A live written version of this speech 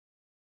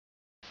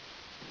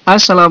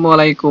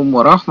Assalamualaikum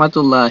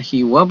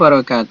warahmatullahi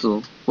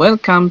wabarakatuh.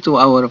 Welcome to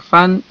our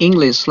fun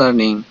English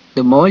learning.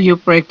 The more you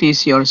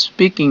practice your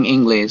speaking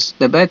English,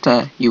 the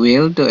better you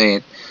will do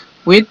it.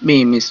 With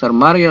me, Mr.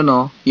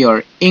 Mariono,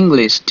 your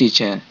English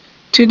teacher.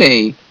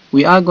 Today,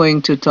 we are going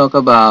to talk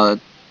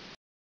about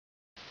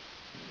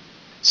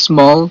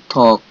small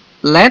talk.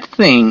 Let's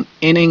think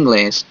in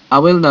English. I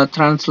will not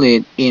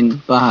translate in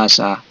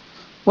Bahasa.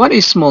 What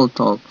is small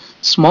talk?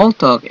 Small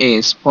talk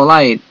is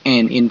polite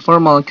and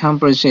informal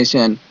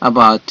conversation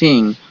about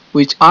things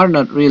which are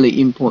not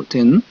really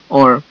important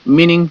or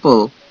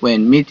meaningful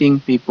when meeting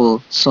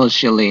people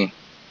socially.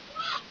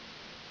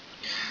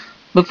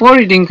 Before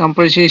reading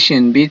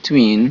conversation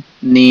between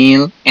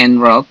Neil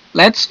and Rob,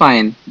 let's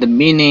find the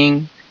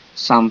meaning,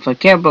 some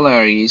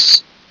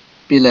vocabularies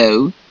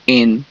below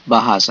in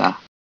Bahasa.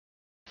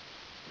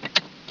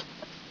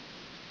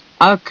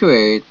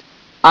 Awkward.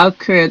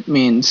 Awkward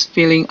means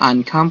feeling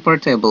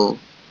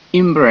uncomfortable,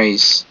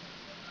 embrace,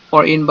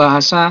 or in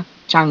Bahasa,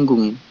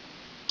 canggung.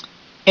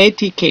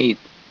 Etiquette.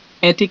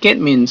 Etiquette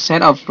means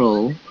set of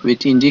rules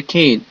which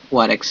indicate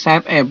what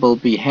acceptable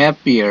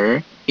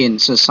behavior in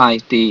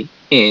society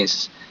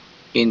is.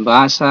 In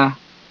Bahasa,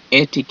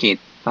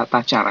 etiquette,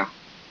 tata cara.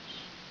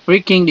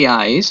 Breaking the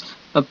ice,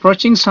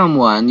 approaching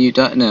someone you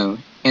don't know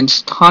and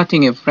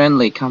starting a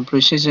friendly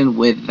conversation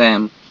with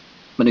them.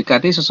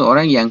 Mendekati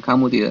seseorang yang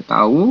kamu tidak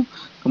tahu,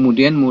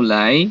 kemudian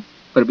mulai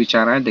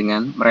berbicara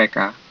dengan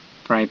mereka.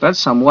 Private,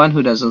 someone who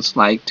doesn't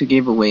like to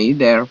give away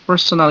their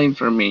personal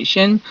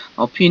information,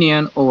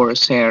 opinion, or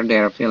share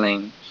their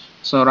feeling.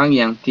 Seorang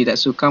yang tidak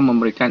suka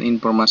memberikan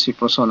informasi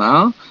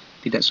personal,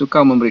 tidak suka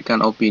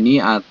memberikan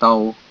opini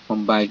atau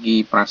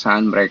membagi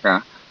perasaan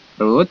mereka.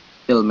 Rude,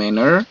 ill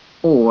manner,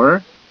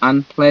 or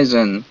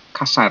unpleasant,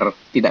 kasar,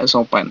 tidak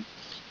sopan.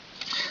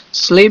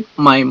 Slip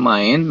my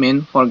mind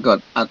mean forgot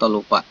atau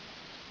lupa.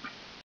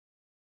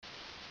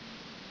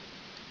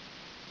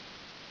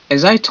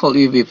 As I told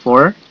you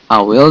before,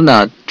 I will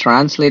not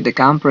translate the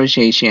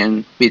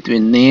conversation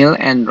between Neil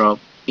and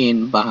Rob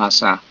in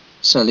Bahasa.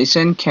 So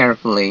listen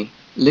carefully.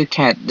 Look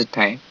at the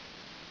type.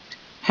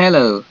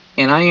 Hello,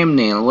 and I am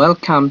Neil.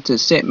 Welcome to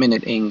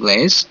 7-Minute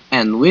English.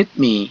 And with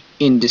me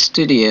in the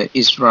studio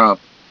is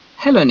Rob.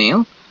 Hello,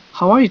 Neil.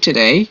 How are you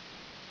today?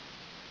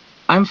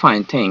 I'm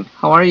fine, thanks.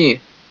 How are you?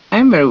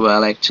 I'm very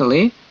well,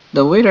 actually.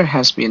 The weather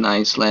has been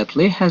nice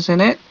lately,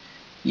 hasn't it?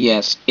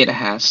 Yes, it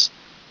has.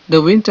 The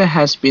winter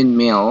has been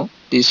mild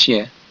this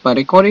year, but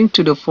according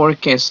to the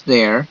forecast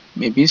there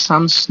may be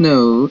some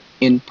snow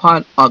in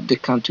part of the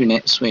country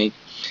next week.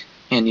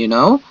 And you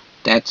know,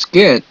 that's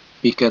good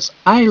because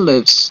I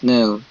love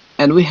snow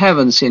and we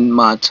haven't seen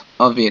much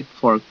of it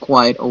for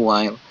quite a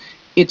while.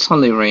 It's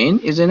only rain,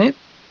 isn't it?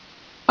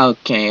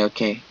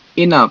 Okay.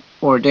 Enough,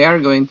 or they are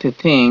going to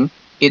think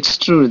it's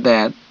true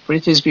that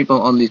British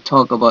people only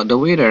talk about the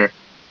weather,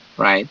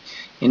 right?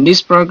 In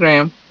this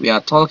program, we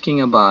are talking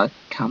about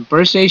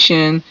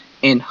conversation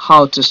and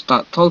how to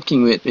start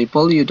talking with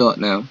people you don't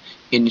know.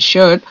 In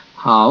short,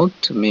 how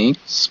to make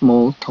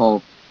small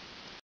talk.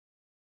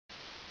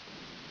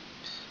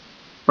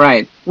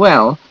 Right,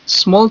 well,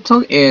 small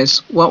talk is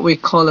what we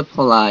call a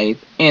polite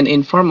and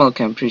informal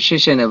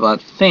conversation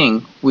about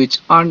things which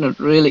are not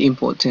really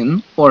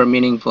important or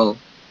meaningful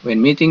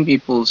when meeting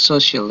people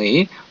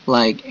socially,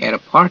 like at a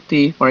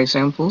party, for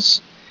example.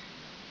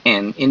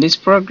 And in this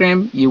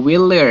program, you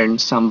will learn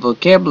some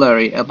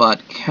vocabulary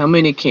about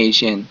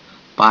communication.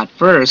 But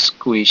first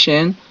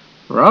question,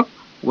 Rob,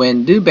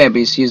 when do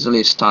babies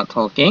usually start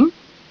talking?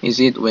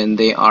 Is it when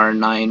they are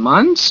 9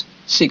 months,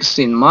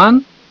 16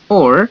 months,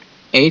 or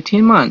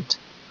 18 months?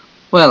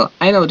 Well,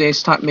 I know they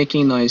start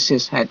making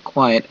noises at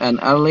quite an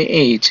early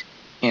age.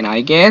 And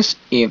I guess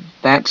if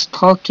that's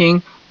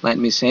talking, let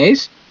me say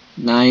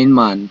 9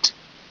 months.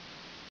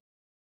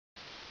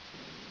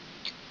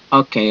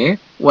 Okay,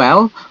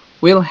 well,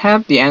 we'll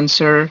have the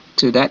answer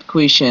to that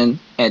question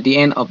at the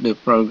end of the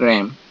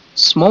program.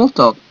 Small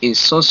talk is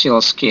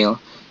social skill.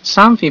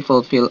 Some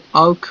people feel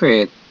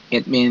awkward.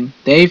 It means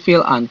they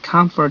feel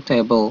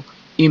uncomfortable,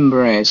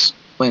 embarrassed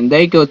when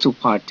they go to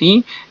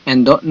party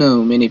and don't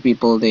know many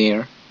people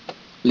there.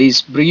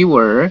 Liz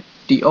Brewer,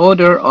 the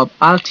author of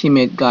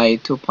Ultimate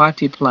Guide to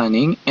Party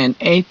Planning and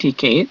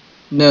Etiquette,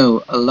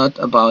 know a lot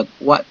about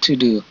what to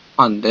do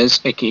on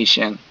this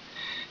occasion.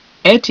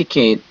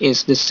 Etiquette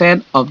is the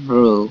set of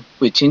rules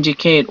which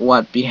indicate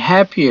what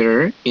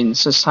behavior in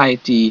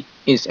society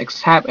is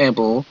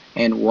acceptable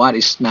and what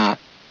is not.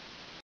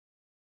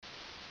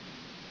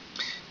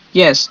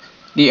 Yes,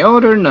 the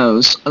author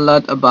knows a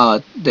lot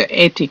about the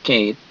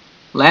etiquette.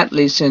 Let's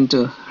listen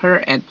to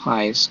her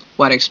advice.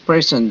 What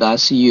expression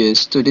does she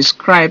use to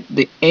describe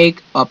the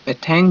act of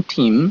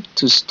attempting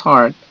to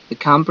start a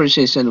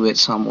conversation with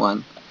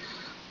someone?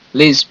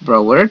 Liz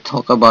Brower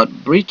talked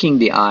about breaking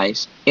the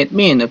ice. It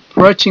means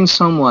approaching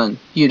someone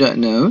you don't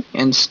know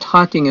and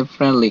starting a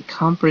friendly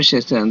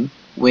conversation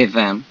with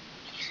them.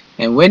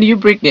 And when you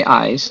break the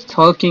ice,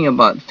 talking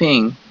about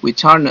things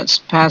which are not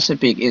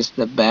specific is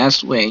the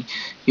best way.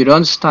 You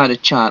don't start a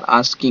chat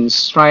asking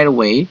straight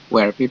away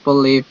where people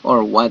live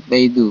or what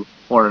they do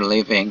for a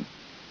living.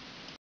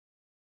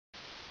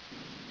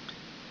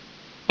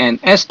 And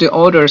as the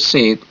author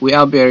said, we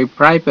are very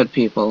private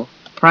people.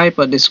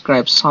 Private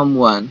describes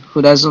someone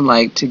who doesn't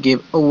like to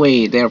give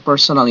away their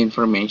personal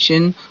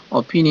information,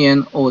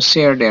 opinion, or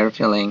share their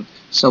feeling.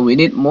 So we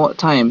need more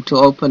time to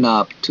open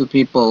up to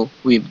people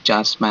we've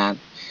just met.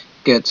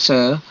 Good,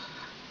 sir.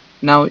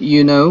 Now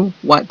you know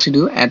what to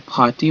do at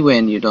party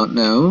when you don't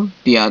know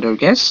the other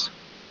guests.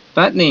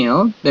 But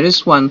Neil, there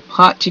is one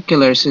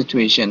particular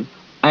situation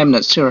I'm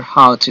not sure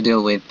how to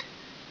deal with.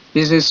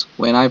 This is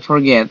when I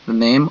forget the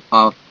name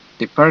of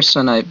the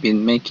person I've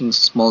been making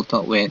small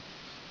talk with.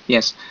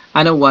 Yes,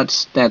 I know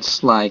what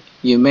that's like.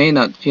 You may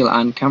not feel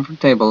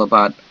uncomfortable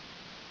about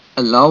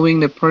allowing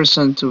the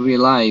person to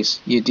realize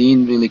you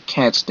didn't really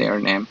catch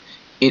their name.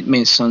 It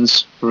may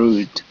sound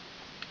rude.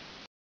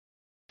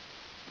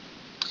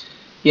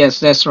 Yes,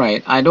 that's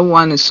right. I don't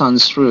want to sound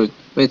rude,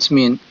 which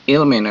means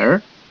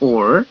ill-mannered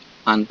or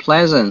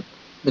unpleasant.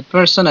 The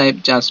person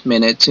I've just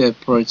met to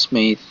approach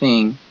may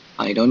think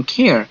I don't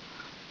care.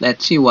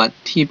 Let's see what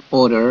tip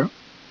order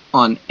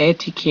on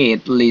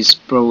etiquette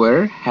list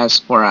Brewer has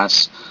for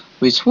us.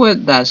 Which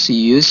word does he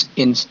use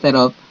instead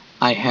of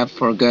I have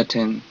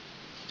forgotten?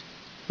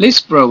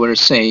 List Brewer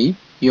say,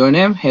 your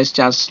name has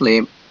just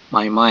slipped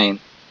my mind.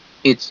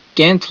 It's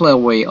gentler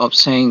way of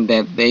saying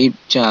that they've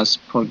just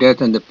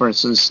forgotten the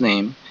person's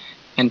name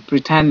and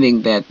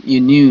pretending that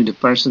you knew the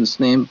person's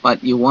name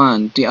but you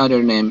want the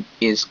other name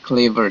is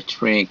clever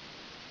trick.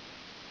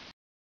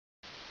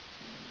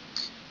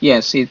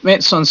 Yes, it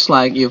may sound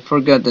like you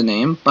forgot the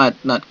name, but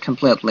not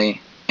completely.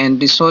 And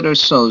disorder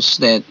shows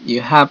that you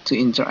have to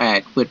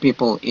interact with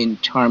people in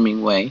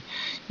charming way.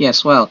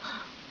 Yes, well,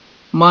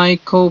 my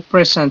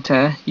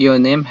co-presenter, your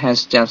name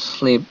has just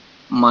slipped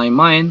my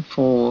mind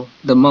for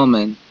the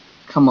moment.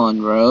 Come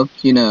on, Rob,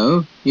 you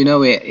know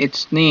it.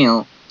 It's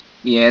Neil.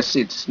 Yes,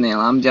 it's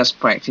Neil. I'm just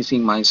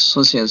practicing my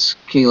social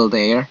skill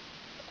there.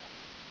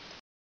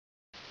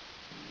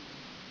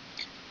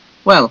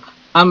 Well,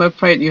 I'm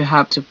afraid you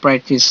have to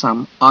practice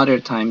some other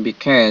time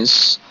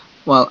because,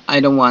 well, I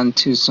don't want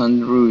to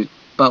sound rude,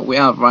 but we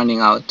are running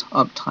out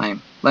of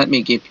time. Let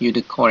me give you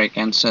the correct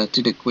answer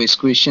to the quiz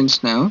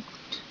questions now.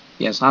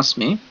 Yes, ask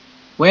me.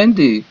 When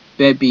do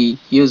baby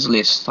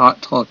usually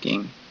start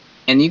talking?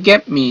 And you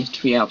gave me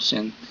three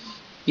options.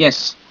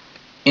 Yes,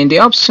 and the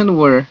options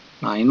were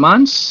 9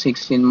 months,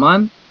 16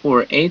 months,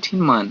 or 18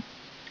 months.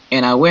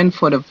 And I went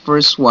for the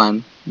first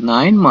one,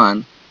 9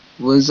 months.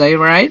 Was I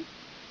right?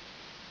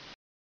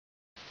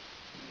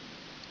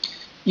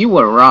 You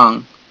were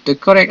wrong. The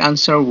correct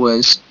answer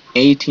was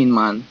 18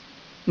 months.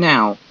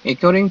 Now,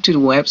 according to the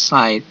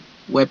website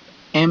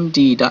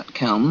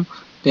webmd.com,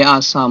 there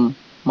are some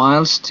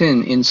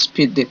milestones in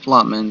speech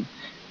development.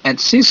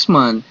 At 6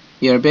 months,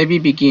 your baby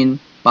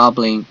begins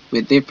babbling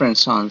with different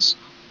sounds.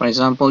 For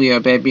example, your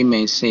baby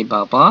may say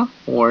baba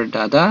or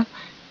dada,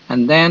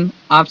 and then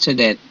after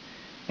that,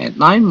 at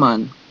 9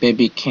 months,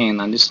 baby can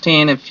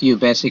understand a few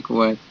basic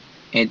words.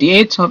 At the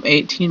age of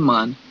 18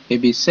 months,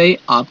 baby say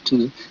up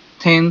to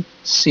 10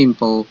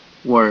 simple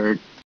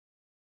words.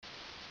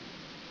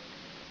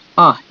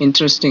 Ah,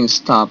 interesting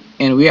stuff.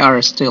 And we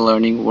are still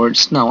learning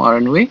words now,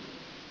 aren't we?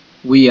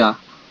 We are.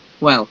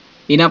 Well,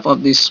 enough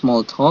of this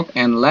small talk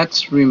and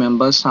let's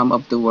remember some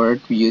of the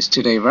words we used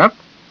today, Rob.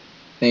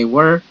 They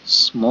were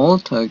small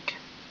talk,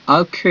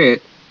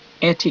 awkward,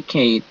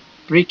 etiquette,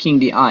 breaking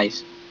the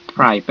ice,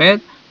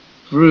 private,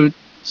 rude,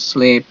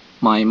 slip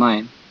my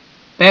mind.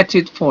 That's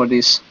it for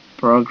this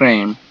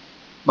program.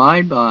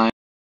 Bye bye.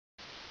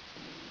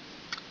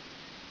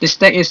 This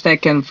text is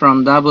taken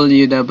from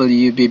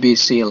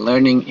www.bbc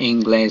Learning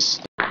English.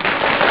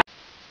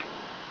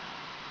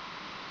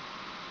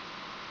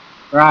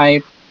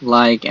 Subscribe,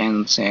 like,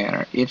 and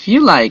share. If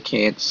you like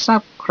it,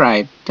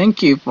 subscribe.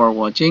 Thank you for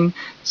watching.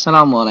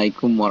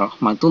 Assalamualaikum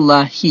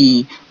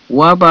warahmatullahi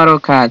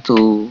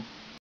wabarakatuh.